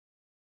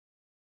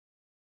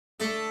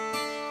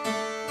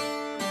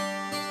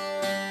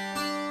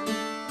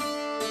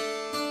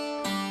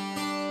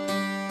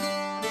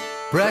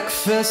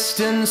Breakfast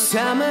in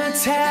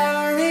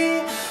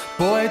cemetery,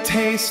 boy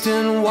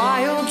tasting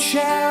wild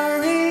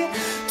cherry,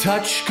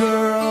 touch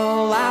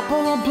girl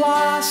apple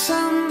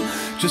blossom,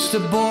 just a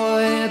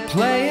boy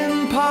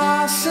playing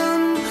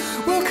possum.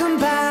 We'll come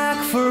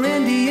back for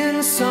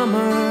Indian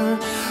summer,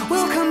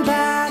 we'll come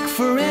back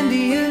for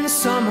Indian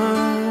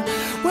summer,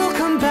 we'll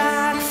come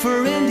back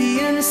for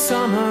Indian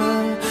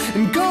summer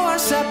and go our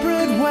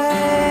separate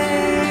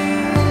ways.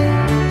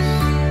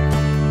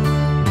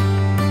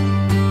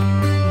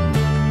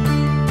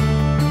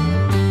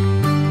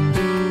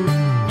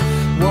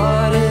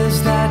 What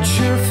is that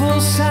cheerful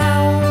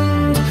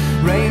sound?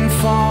 Rain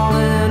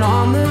falling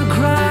on the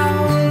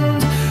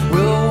ground.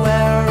 We'll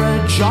wear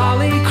a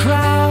jolly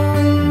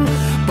crown.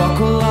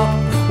 Buckle up,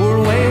 we're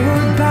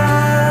wayward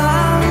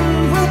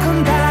bound. We'll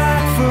come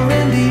back for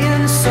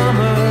Indian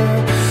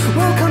summer.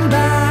 We'll come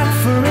back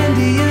for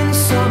Indian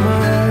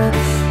summer.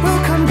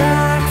 We'll come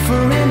back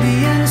for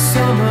Indian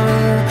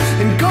summer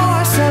and go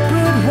our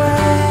separate ways.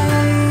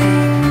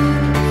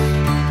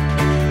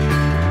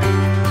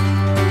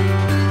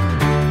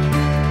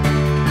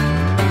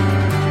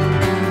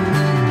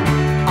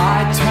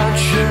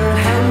 Touch your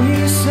hand,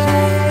 you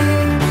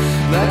say,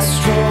 let's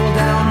stroll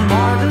down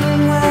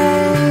Martin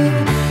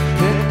Way,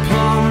 pick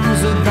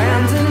plums,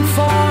 abandoned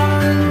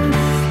farm,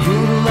 who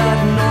let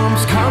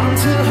gnomes come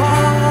to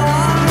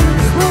harm.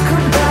 We'll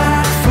come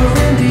back for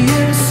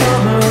Indian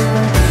summer,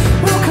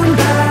 we'll come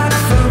back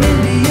for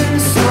Indian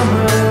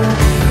summer,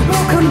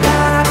 we'll come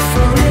back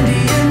for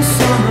Indian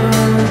summer.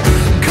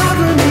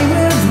 Cover me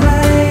with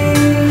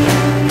rain,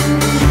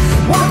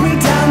 walk me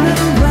down the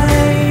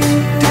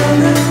lane, down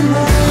the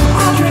lane.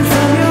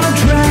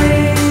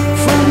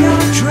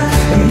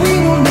 And we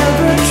will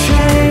never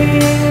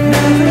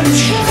change,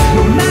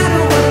 no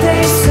matter what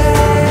they say.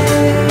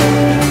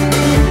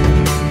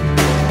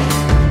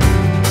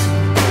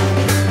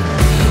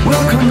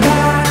 We'll come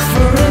back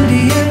for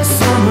Indian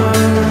summer,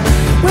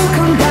 we'll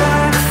come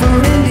back for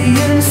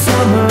Indian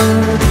summer,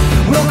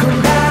 we'll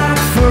come back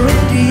for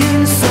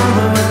Indian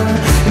summer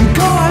and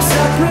go our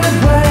separate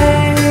ways.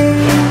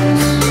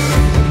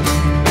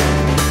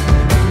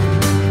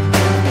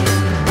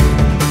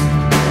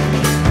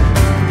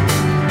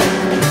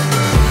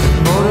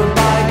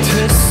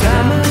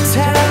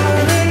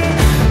 Cemetery,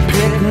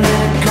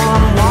 picnic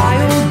on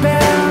wild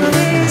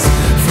berries,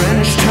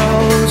 French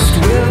toast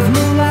with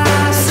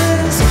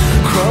molasses,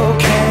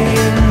 croquet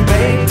and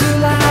baked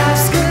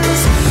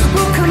Alaskas.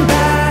 We'll come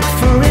back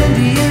for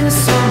Indian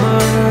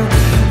summer,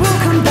 we'll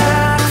come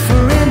back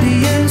for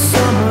Indian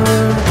summer,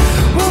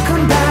 we'll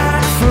come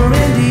back for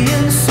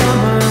Indian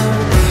summer.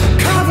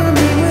 Cover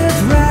me with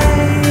rain.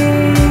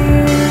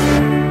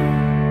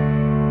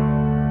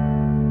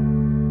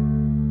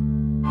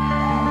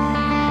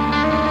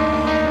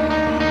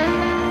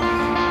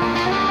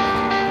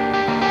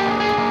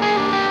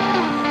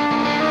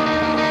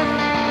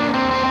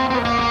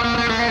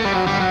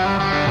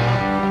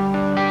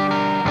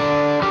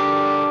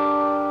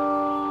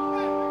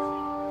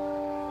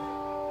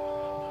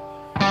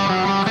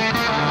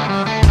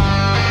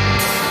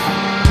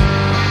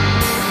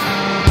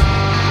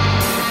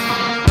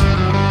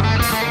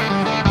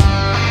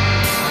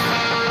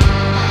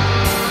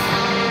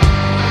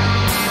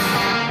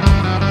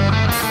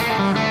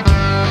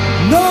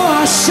 No,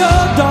 I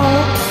sure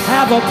don't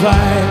have a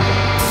plan.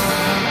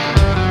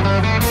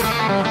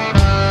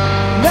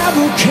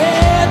 Never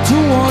cared to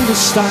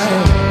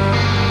understand.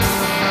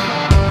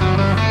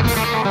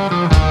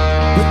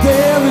 But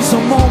there is a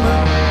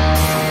moment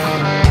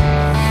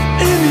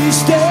in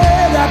each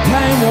day that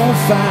pain won't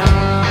find.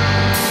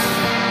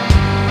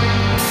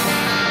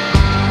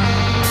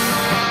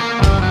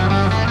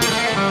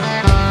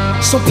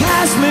 So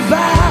pass me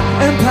by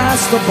and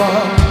pass the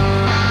buck.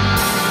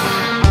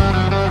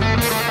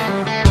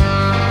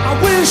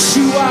 Wish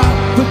you are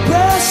the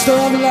best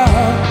of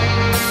luck.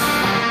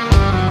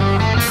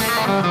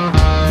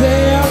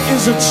 There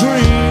is a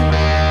dream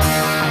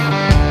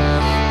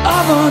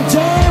of a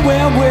day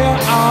where we're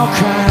all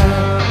kind.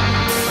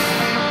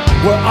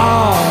 We're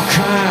all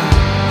kind.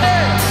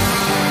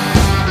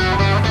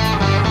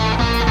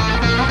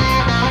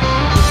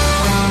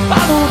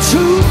 Follow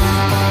truth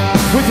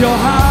with your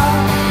heart.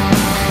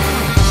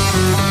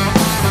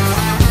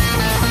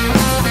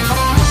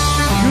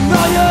 You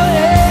know your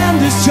end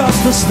is just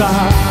the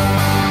start.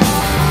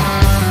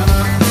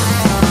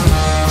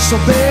 So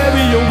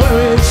bury your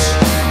worries,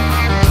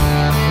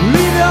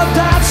 leave your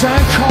doubts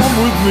and come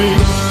with me.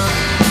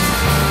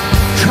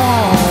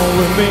 Come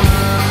with me.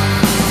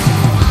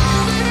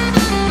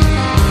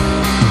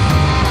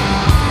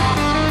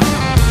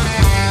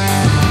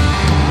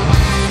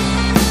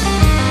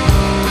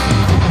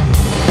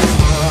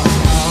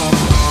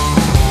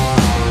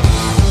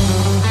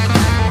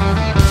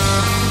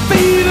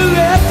 Feet are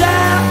let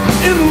down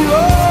in the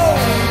road,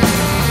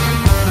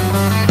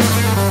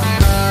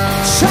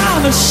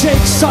 trying to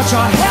shake such a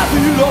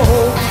heavy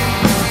load.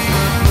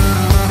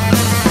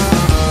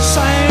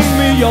 Sing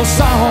me your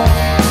song,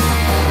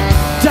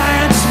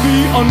 dance me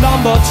a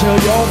number till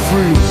you're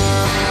free.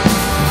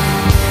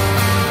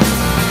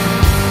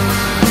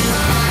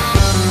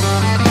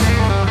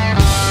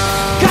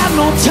 got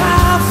no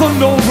time for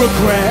no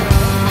regret.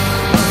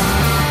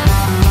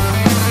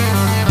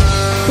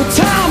 The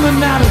time and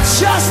now to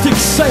just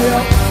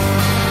accept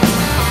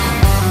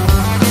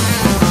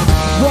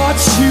what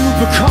you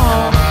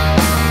become,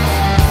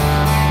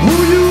 who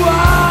you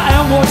are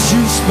and what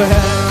you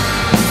spend.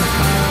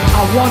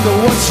 I wonder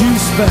what you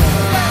spend.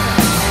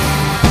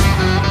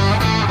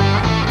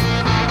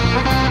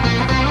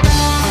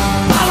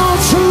 Follow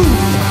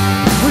truth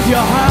with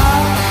your heart.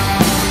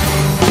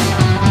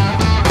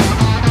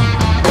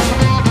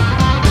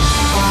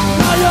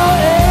 Now your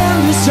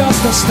end is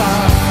just a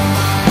start.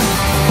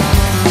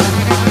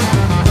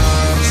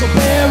 So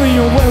bury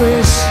your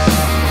worries,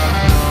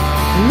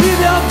 leave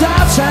your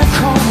doubts and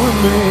come with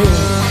me.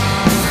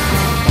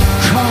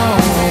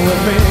 Come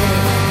with me.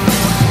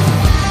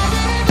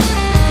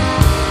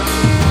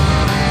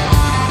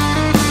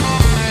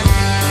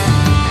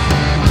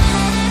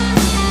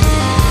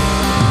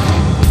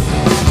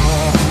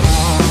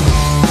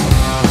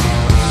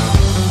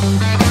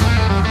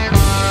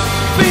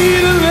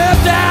 Feeling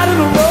left out in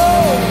the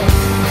road,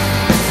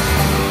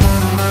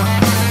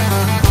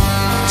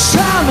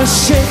 trying to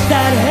shake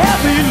that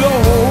heavy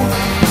load.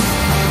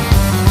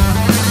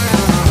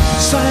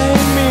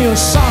 Sing me a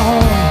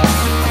song,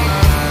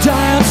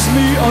 dance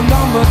me a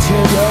number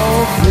till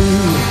you're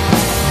free.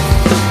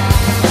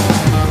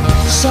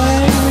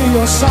 Sing me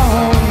a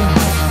song,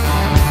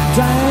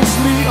 dance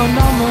me a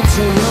number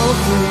till you're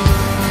free.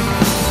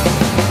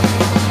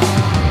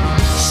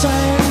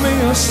 Sing me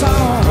a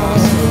song,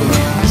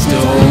 dance me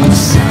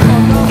a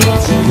number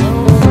till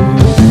you're free.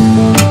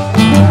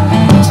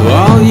 So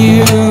all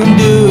you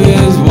do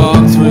is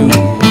walk through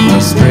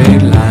a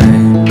straight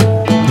line.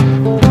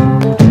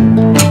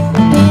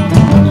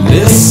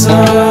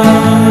 Listen,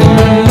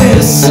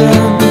 listen,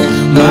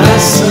 my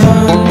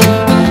son,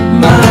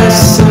 my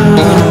son.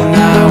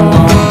 I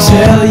won't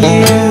tell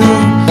you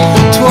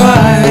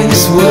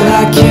twice what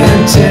I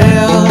can't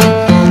tell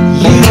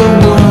you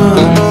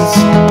once.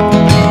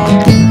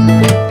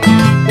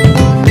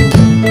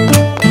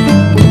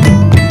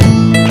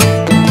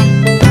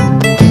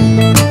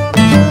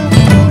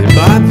 They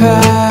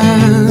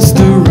bypassed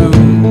the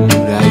road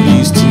I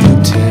used to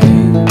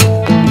take.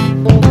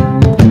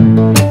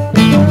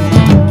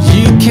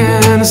 You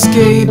can't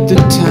escape the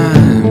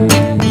time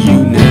you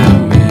now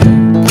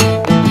make.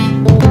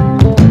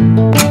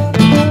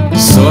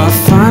 So I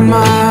find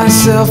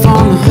myself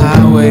on the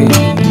highway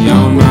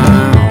on my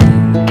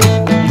own.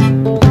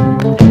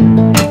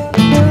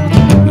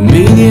 The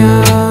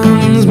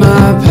median's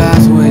my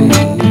pathway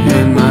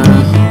and my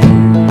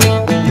home.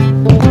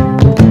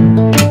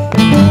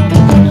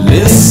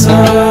 Listen,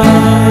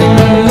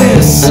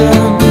 listen,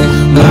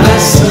 my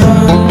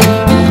son,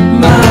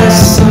 my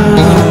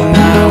son. I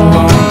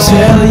won't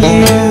tell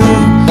you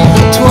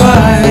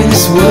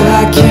twice what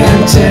I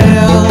can't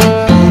tell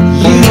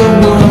you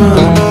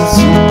once.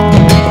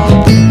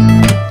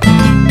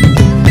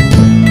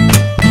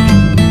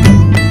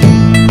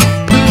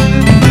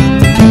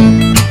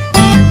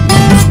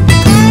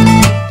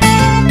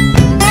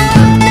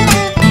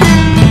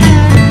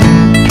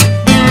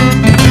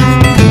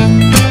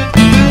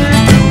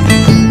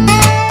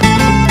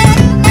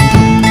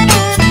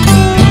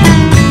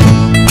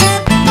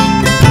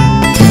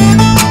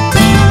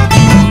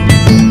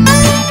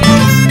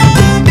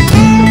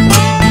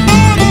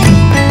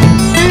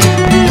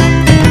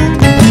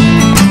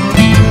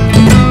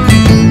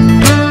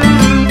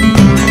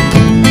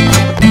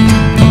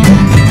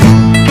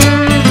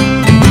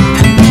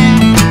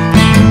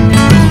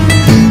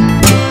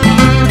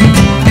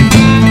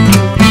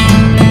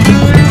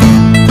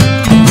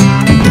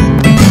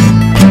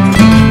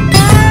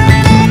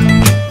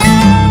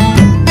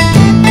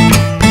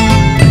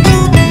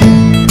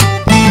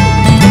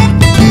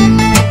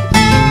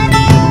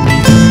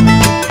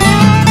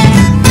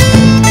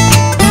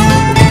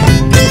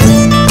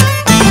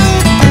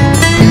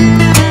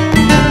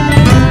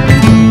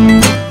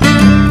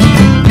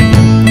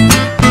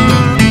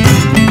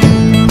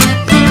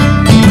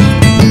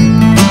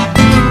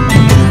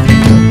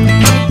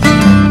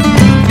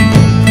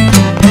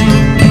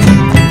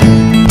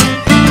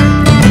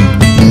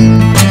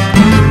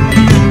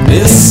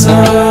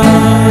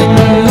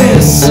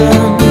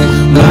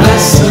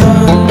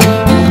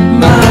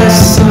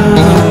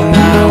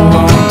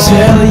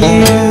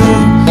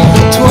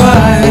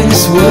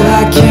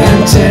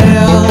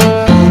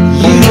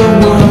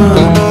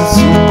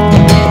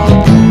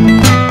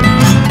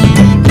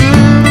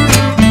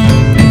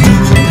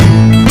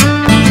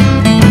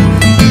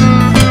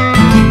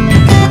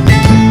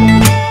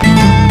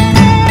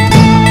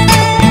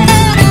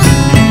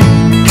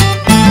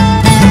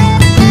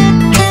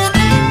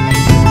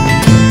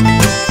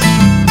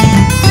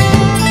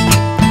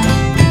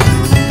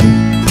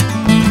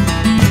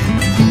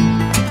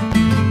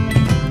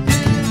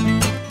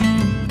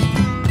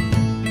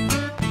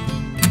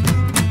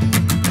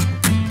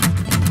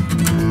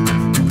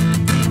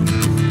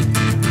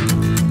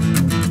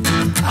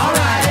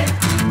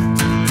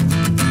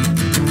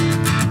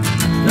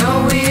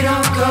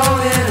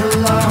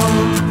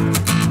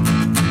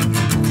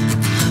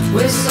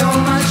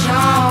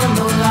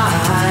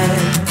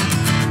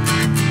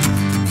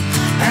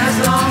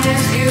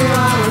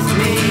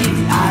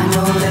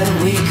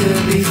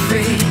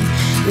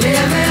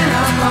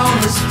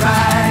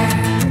 right.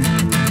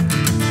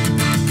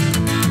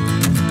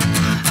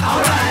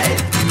 Alright.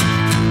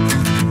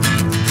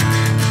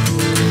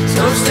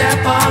 So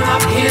step on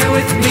up here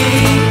with me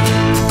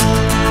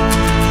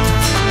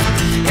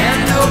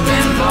and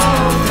open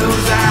both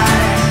those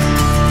eyes.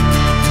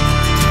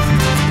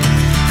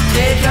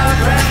 Take a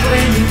breath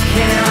when you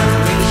can.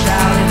 Reach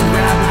out and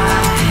grab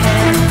my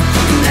hand.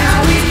 Now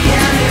we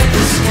can hit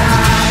the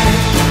sky.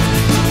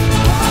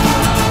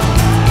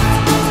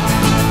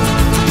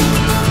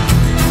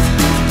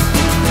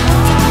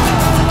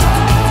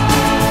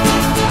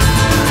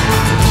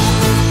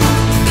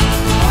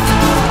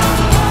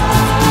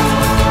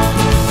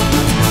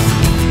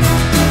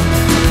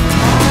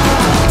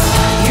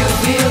 You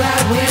feel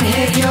that wind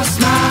hit your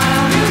smile.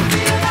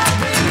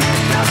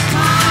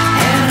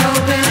 And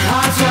open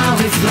hearts while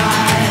we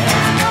fly.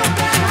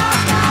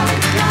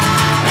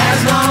 As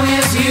long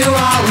as you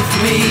are with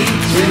me,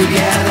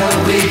 together